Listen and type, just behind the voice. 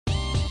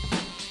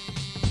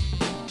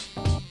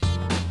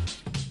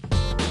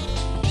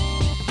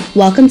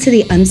Welcome to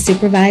the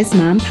Unsupervised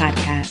Mom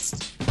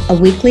Podcast, a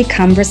weekly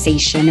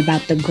conversation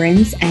about the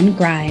grins and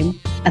grime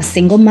of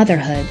single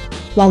motherhood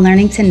while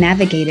learning to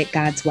navigate it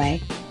God's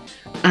way.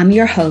 I'm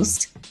your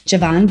host,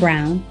 Javon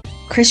Brown,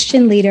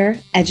 Christian leader,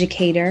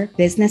 educator,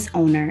 business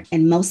owner,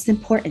 and most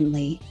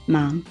importantly,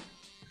 mom.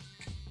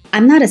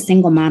 I'm not a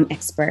single mom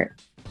expert.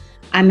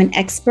 I'm an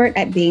expert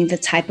at being the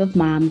type of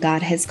mom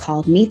God has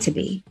called me to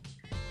be.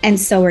 And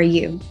so are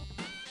you.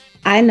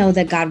 I know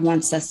that God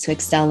wants us to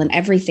excel in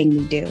everything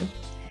we do.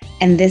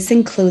 And this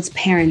includes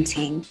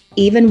parenting,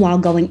 even while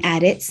going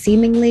at it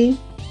seemingly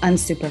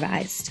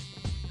unsupervised.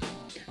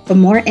 For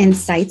more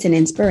insights and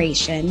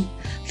inspiration,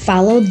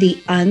 follow the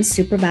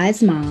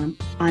Unsupervised Mom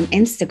on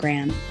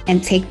Instagram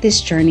and take this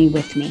journey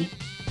with me.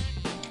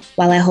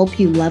 While I hope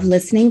you love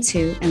listening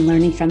to and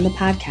learning from the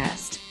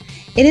podcast,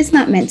 it is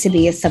not meant to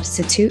be a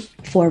substitute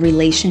for a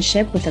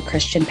relationship with a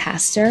Christian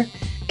pastor,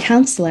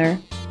 counselor,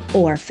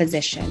 or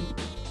physician.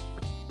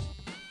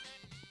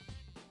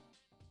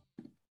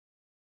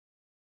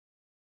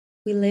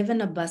 We live in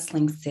a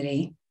bustling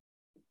city.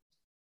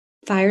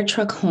 Fire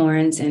truck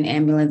horns and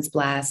ambulance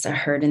blasts are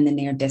heard in the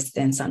near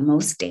distance on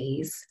most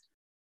days,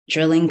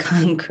 drilling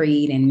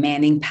concrete and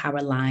manning power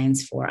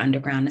lines for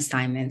underground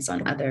assignments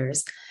on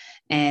others.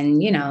 And,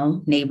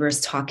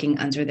 neighbors talking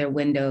under their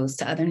windows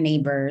to other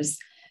neighbors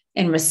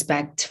in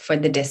respect for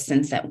the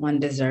distance that one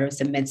deserves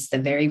amidst the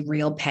very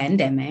real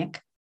pandemic.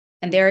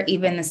 And there are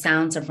even the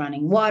sounds of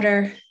running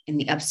water in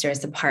the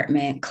upstairs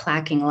apartment,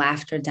 clacking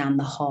laughter down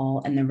the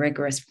hall, and the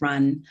rigorous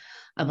run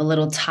of a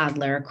little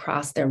toddler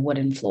across their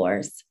wooden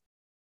floors.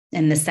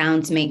 And the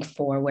sounds make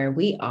for where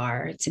we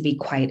are to be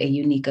quite a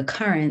unique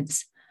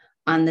occurrence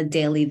on the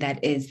daily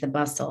that is the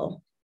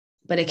bustle.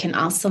 But it can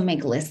also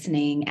make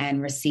listening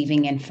and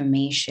receiving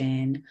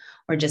information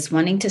or just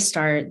wanting to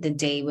start the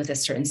day with a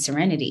certain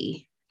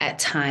serenity at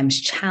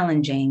times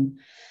challenging,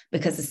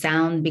 because the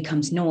sound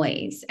becomes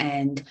noise,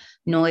 and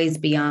noise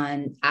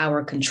beyond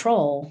our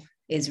control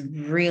is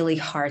really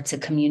hard to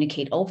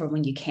communicate over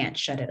when you can't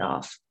shut it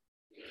off.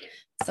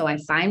 So I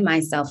find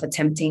myself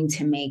attempting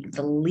to make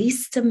the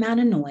least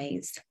amount of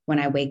noise when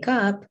I wake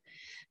up,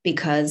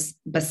 because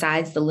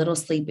besides the little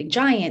sleeping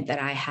giant that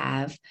I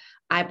have,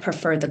 I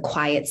prefer the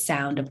quiet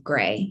sound of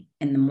gray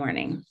in the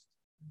morning.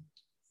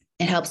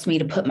 It helps me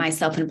to put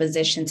myself in a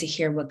position to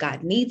hear what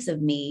God needs of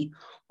me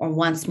or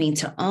wants me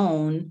to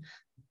own,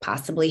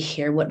 possibly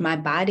hear what my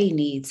body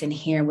needs and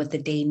hear what the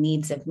day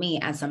needs of me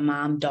as a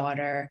mom,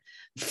 daughter,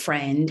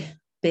 friend,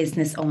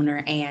 business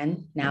owner,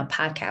 and now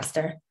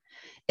podcaster.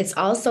 It's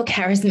also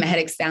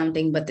charismatic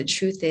sounding, but the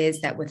truth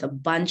is that with a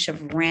bunch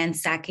of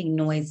ransacking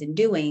noise and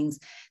doings,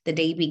 the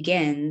day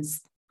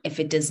begins if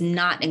it does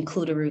not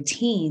include a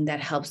routine that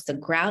helps to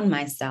ground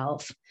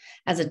myself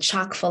as a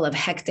chock full of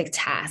hectic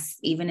tasks,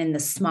 even in the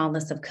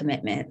smallest of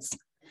commitments.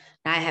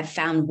 I have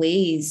found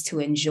ways to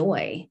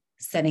enjoy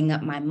setting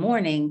up my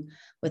morning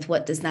with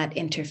what does not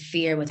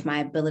interfere with my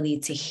ability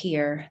to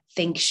hear,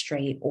 think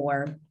straight,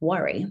 or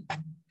worry.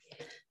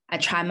 I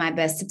try my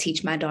best to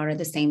teach my daughter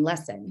the same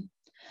lesson.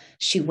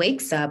 She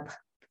wakes up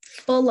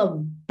full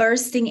of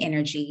bursting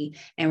energy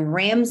and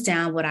rams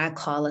down what I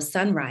call a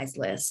sunrise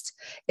list.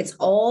 It's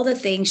all the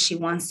things she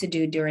wants to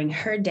do during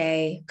her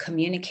day,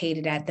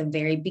 communicated at the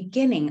very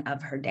beginning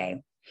of her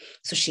day.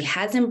 So she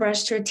hasn't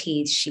brushed her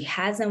teeth, she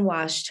hasn't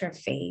washed her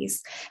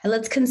face. And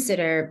let's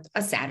consider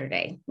a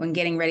Saturday when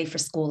getting ready for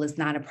school is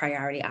not a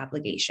priority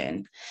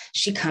obligation.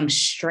 She comes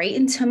straight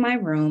into my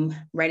room,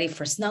 ready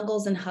for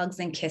snuggles and hugs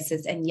and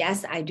kisses. And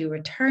yes, I do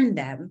return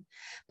them,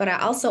 but I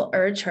also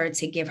urge her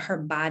to give her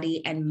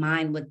body and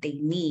mind what they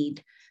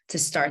need to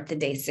start the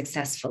day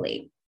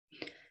successfully.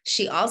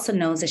 She also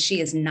knows that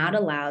she is not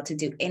allowed to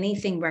do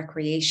anything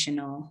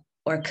recreational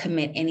or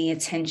commit any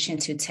attention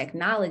to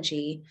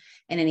technology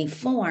in any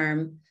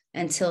form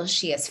until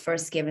she has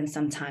first given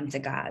some time to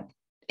God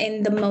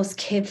in the most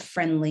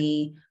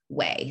kid-friendly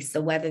way.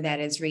 So whether that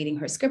is reading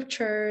her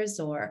scriptures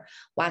or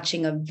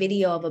watching a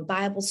video of a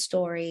Bible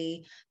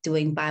story,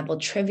 doing Bible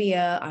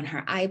trivia on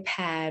her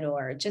iPad,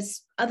 or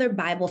just other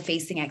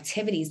Bible-facing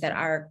activities that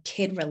are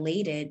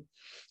kid-related,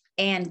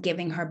 and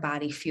giving her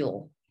body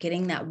fuel,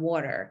 getting that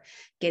water,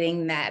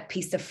 getting that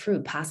piece of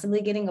fruit,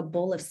 possibly getting a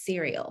bowl of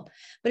cereal.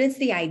 But it's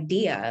the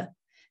idea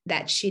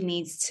that she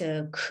needs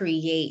to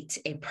create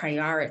a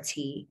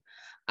priority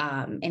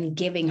in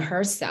giving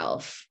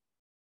herself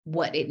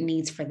what it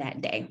needs for that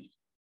day.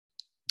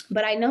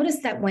 But I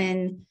noticed that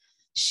when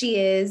she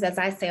is, as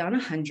I say, on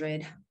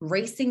 100,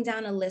 racing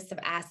down a list of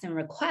asks and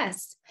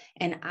requests,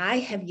 and I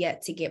have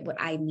yet to get what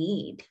I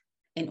need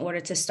in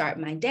order to start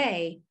my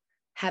day,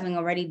 having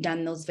already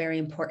done those very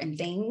important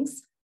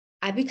things,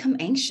 I become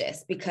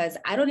anxious because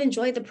I don't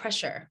enjoy the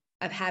pressure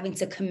of having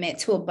to commit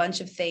to a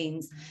bunch of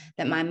things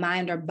that my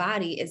mind or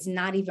body is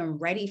not even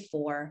ready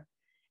for.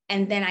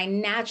 And then I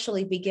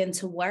naturally begin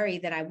to worry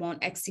that I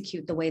won't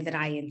execute the way that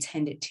I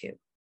intended to.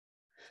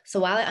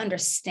 So while I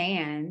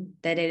understand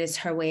that it is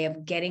her way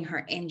of getting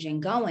her engine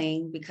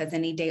going, because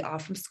any day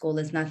off from school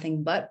is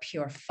nothing but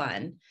pure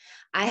fun,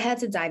 I had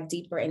to dive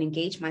deeper and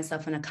engage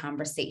myself in a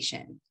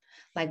conversation.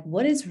 Like,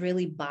 what is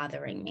really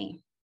bothering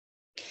me?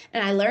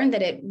 And I learned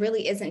that it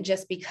really isn't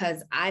just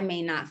because I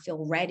may not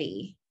feel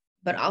ready,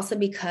 but also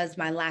because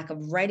my lack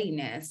of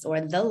readiness or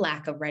the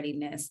lack of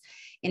readiness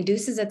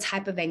induces a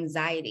type of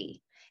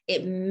anxiety.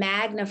 It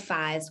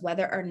magnifies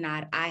whether or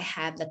not I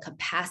have the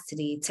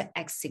capacity to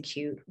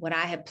execute what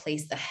I have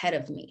placed ahead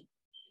of me,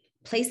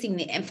 placing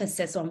the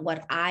emphasis on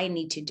what I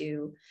need to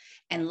do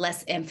and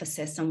less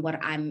emphasis on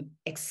what I'm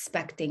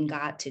expecting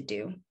God to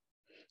do.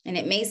 And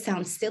it may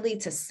sound silly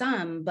to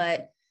some,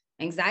 but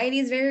anxiety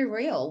is very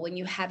real when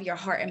you have your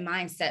heart and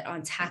mind set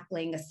on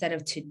tackling a set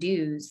of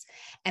to-dos,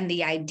 and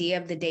the idea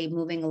of the day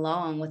moving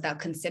along without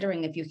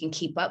considering if you can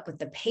keep up with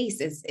the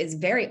pace is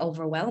very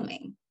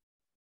overwhelming.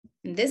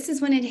 And this is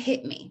when it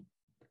hit me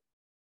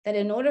that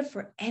in order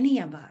for any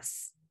of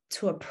us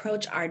to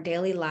approach our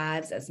daily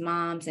lives as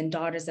moms and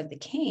daughters of the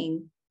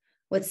King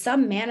with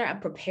some manner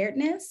of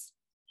preparedness,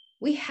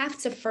 we have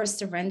to first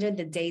surrender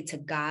the day to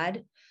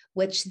God,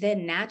 which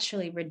then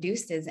naturally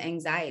reduces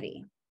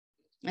anxiety.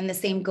 And the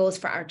same goes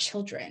for our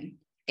children.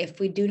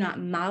 If we do not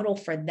model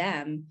for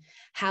them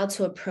how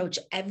to approach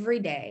every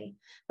day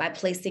by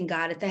placing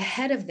God at the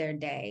head of their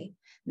day,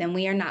 then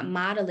we are not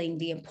modeling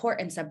the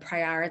importance of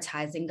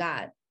prioritizing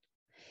God.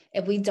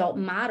 If we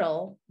don't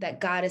model that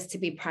God is to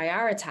be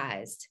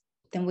prioritized,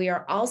 then we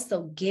are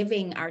also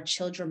giving our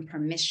children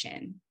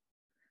permission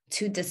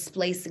to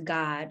displace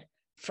God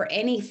for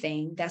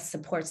anything that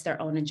supports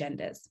their own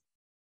agendas.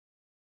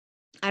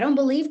 I don't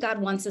believe God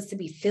wants us to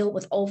be filled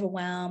with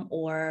overwhelm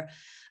or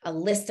a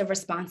list of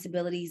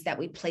responsibilities that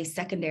we place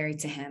secondary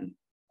to Him.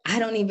 I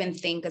don't even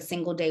think a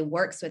single day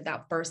works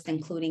without first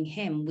including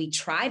Him. We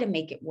try to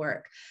make it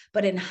work,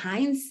 but in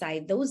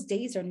hindsight, those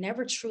days are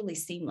never truly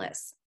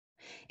seamless.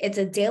 It's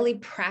a daily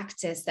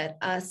practice that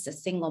us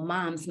as single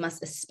moms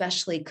must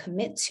especially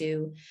commit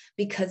to,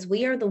 because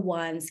we are the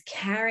ones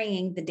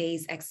carrying the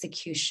day's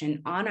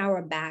execution on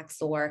our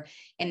backs or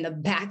in the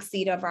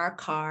backseat of our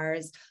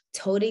cars,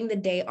 toting the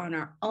day on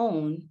our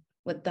own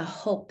with the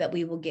hope that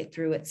we will get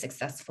through it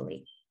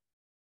successfully.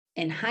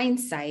 In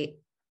hindsight,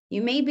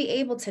 you may be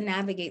able to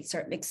navigate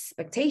certain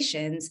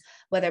expectations,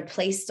 whether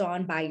placed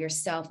on by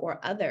yourself or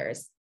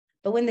others.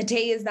 But when the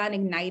day is not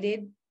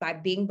ignited by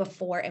being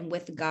before and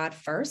with God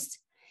first,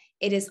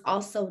 it is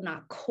also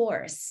not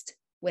coursed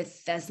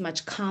with as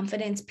much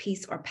confidence,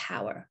 peace, or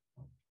power.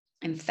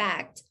 In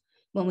fact,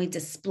 when we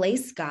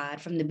displace God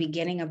from the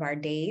beginning of our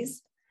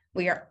days,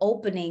 we are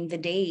opening the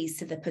days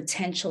to the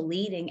potential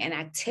leading and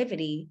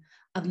activity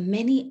of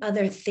many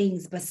other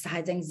things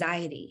besides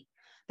anxiety.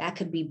 That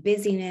could be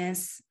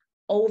busyness,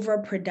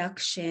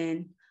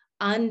 overproduction,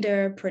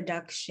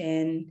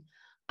 underproduction,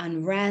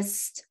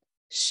 unrest,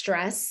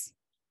 stress,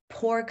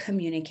 poor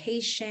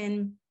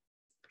communication,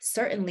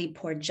 certainly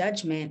poor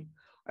judgment,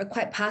 or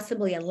quite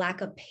possibly a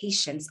lack of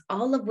patience,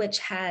 all of which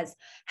have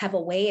a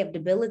way of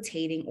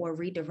debilitating or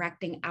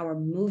redirecting our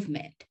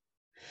movement.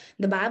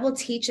 The Bible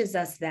teaches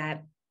us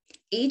that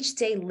each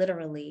day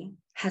literally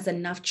has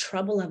enough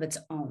trouble of its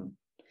own,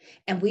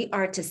 and we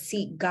are to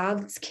seek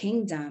God's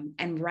kingdom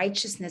and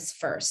righteousness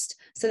first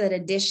so that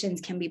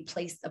additions can be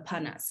placed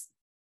upon us.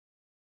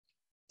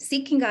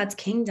 Seeking God's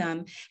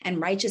kingdom and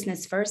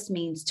righteousness first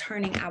means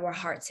turning our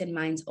hearts and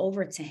minds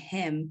over to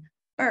Him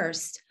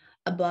first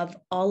above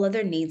all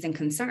other needs and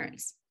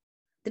concerns.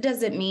 That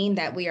doesn't mean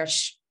that we are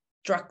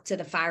struck to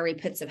the fiery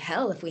pits of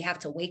hell if we have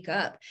to wake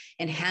up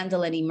and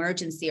handle an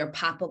emergency or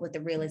pop up with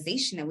the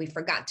realization that we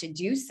forgot to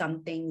do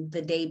something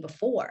the day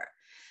before.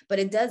 But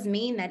it does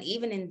mean that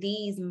even in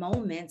these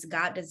moments,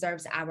 God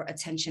deserves our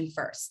attention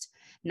first,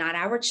 not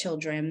our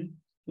children,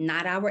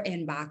 not our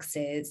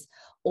inboxes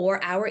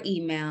or our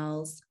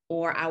emails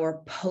or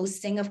our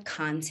posting of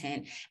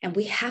content. And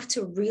we have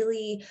to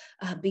really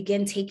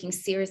begin taking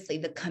seriously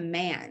the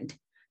command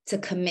to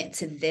commit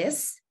to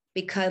this,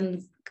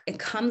 because it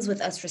comes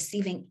with us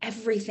receiving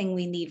everything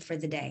we need for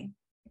the day.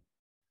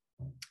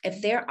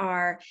 If there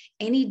are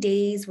any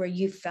days where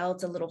you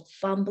felt a little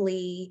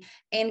fumbly,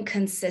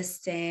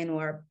 inconsistent,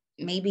 or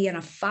maybe in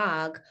a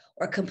fog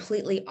or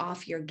completely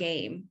off your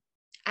game,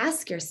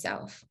 ask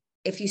yourself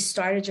if you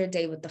started your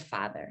day with the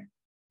Father.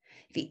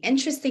 The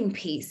interesting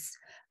piece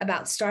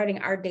about starting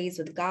our days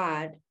with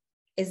God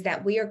is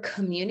that we are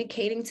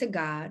communicating to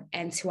God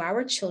and to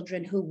our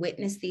children who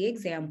witness the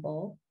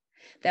example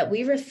that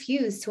we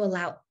refuse to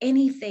allow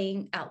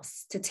anything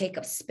else to take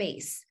up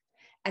space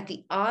at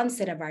the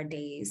onset of our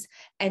days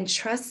and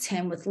trust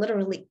Him with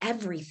literally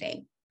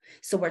everything.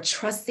 So we're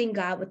trusting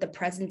God with the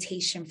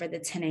presentation for the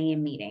 10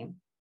 a.m. meeting.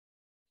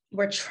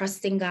 We're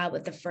trusting God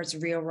with the first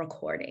real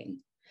recording,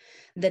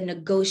 the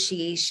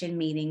negotiation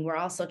meeting. We're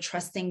also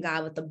trusting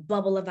God with the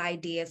bubble of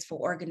ideas for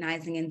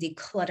organizing and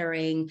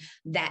decluttering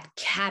that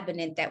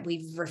cabinet that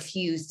we've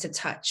refused to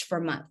touch for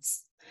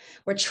months.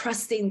 We're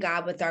trusting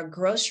God with our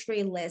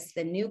grocery list,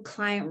 the new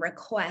client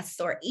requests,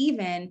 or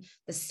even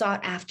the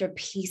sought after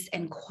peace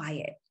and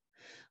quiet.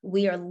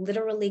 We are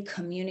literally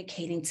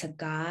communicating to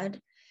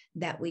God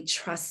that we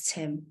trust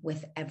Him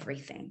with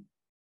everything.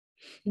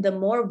 The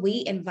more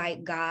we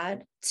invite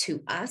God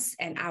to us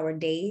and our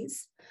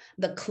days,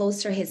 the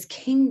closer His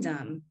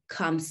kingdom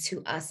comes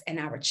to us and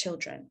our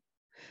children.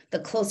 The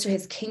closer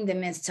his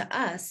kingdom is to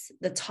us,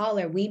 the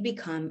taller we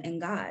become in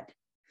God.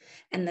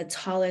 And the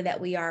taller that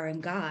we are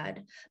in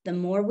God, the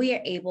more we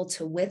are able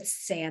to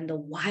withstand the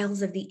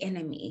wiles of the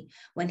enemy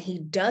when he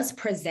does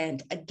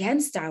present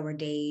against our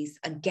days,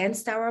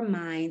 against our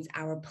minds,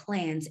 our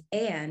plans,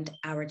 and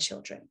our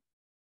children.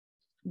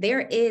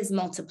 There is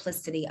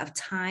multiplicity of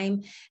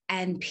time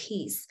and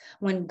peace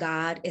when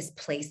God is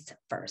placed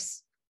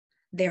first.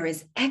 There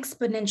is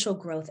exponential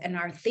growth in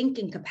our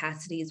thinking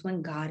capacities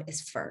when God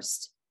is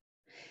first.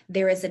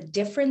 There is a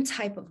different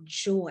type of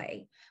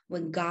joy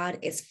when God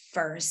is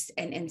first,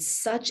 and in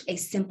such a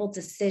simple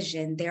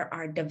decision, there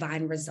are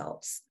divine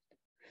results.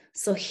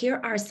 So here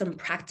are some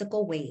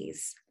practical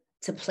ways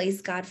to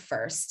place God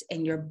first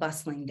in your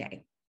bustling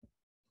day.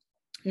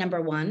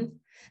 Number one,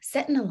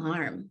 set an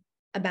alarm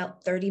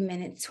about 30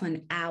 minutes to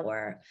an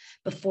hour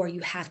before you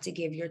have to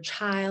give your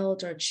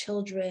child or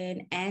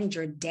children and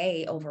your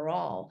day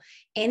overall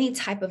any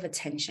type of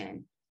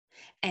attention.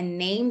 And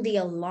name the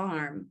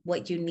alarm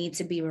what you need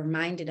to be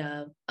reminded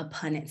of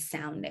upon it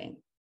sounding.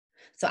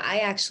 So I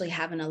actually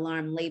have an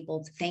alarm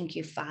labeled, "Thank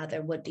you,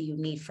 Father. What do you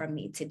need from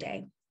me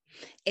today?"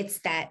 It's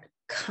that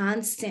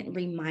constant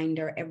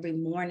reminder every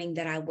morning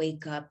that I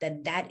wake up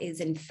that is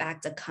in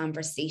fact a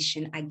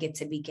conversation I get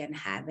to begin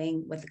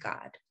having with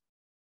God.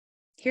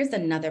 Here's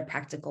another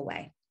practical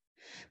way.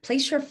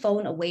 Place your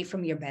phone away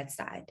from your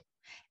bedside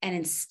and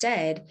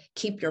instead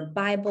keep your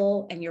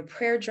Bible and your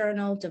prayer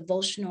journal,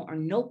 devotional, or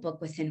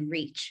notebook within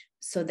reach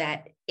so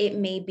that it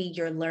may be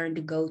your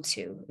learned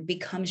go-to. It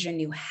becomes your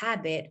new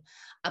habit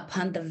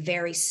upon the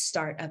very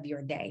start of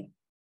your day.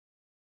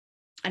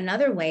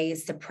 Another way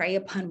is to pray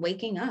upon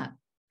waking up.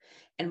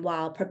 And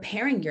while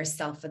preparing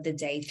yourself for the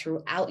day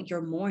throughout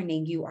your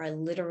morning, you are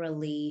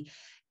literally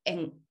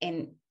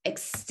in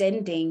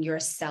extending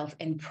yourself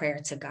in prayer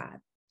to God,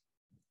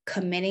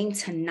 committing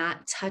to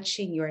not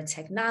touching your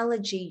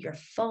technology, your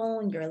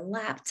phone, your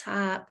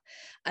laptop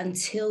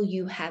until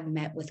you have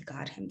met with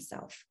God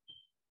himself.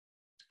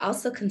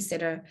 Also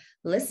consider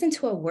listening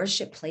to a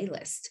worship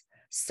playlist,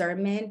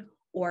 sermon,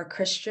 or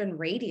Christian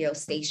radio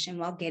station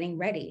while getting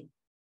ready.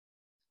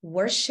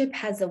 Worship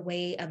has a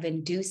way of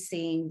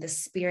inducing the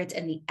spirit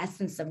and the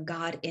essence of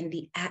God in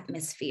the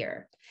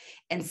atmosphere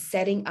and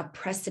setting a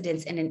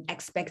precedence and an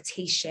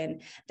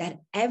expectation that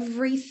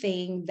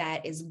everything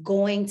that is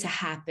going to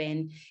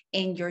happen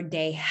in your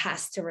day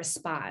has to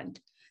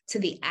respond to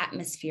the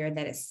atmosphere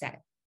that is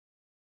set.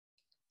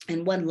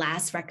 And one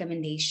last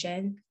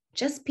recommendation,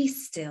 just be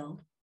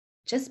still.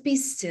 Just be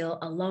still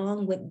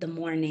along with the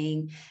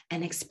morning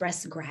and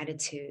express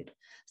gratitude.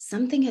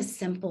 Something as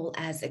simple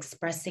as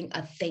expressing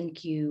a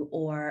thank you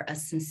or a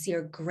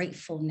sincere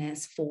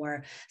gratefulness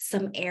for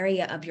some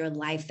area of your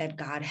life that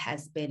God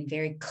has been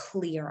very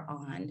clear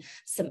on,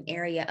 some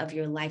area of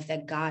your life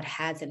that God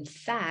has, in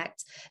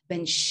fact,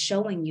 been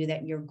showing you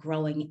that you're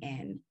growing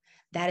in.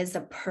 That is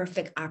a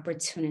perfect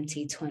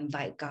opportunity to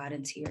invite God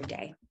into your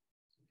day.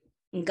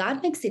 And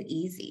God makes it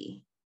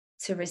easy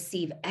to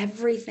receive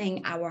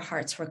everything our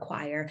hearts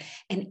require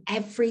and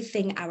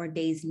everything our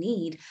days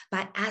need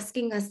by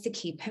asking us to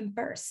keep him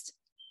first.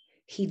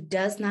 He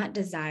does not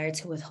desire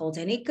to withhold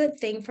any good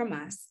thing from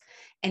us.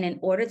 And in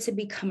order to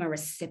become a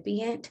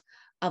recipient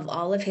of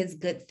all of his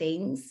good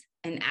things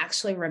and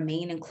actually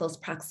remain in close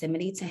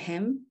proximity to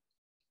him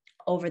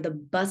over the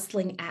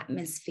bustling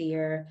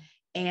atmosphere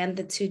and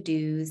the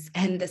to-dos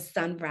and the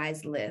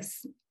sunrise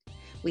list,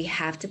 we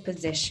have to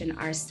position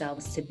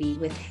ourselves to be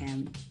with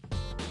him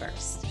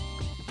first.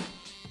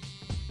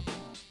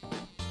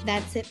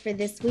 That's it for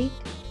this week,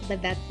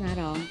 but that's not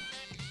all.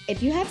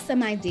 If you have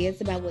some ideas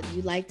about what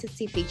you'd like to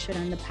see featured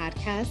on the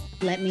podcast,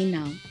 let me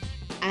know.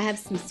 I have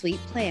some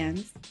sweet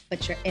plans,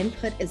 but your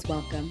input is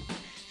welcome.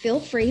 Feel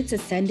free to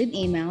send an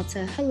email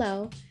to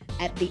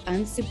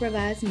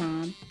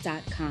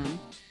hello@theunsupervisedmom.com.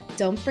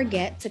 Don't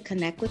forget to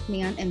connect with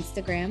me on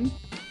Instagram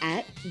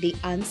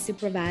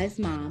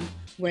 @theunsupervisedmom,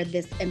 where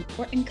this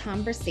important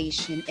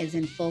conversation is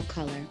in full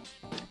color.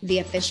 The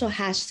official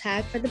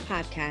hashtag for the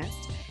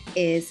podcast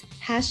is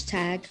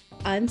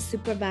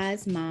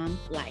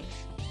 #unsupervisedmomlife.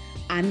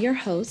 I'm your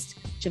host,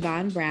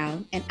 Javon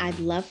Brown, and I'd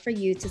love for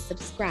you to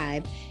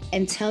subscribe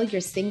and tell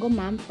your single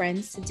mom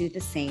friends to do the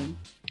same.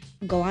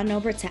 Go on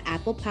over to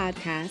Apple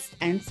Podcasts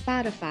and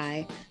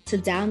Spotify to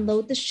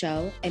download the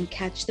show and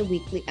catch the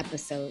weekly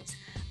episodes.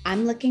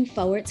 I'm looking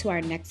forward to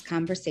our next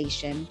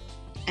conversation.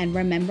 And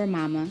remember,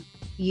 Mama,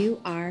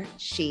 you are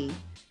she,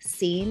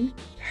 seen,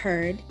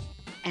 heard,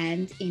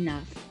 and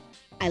enough.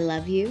 I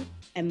love you,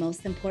 and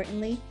most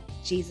importantly,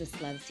 Jesus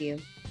loves you.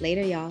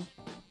 Later, y'all.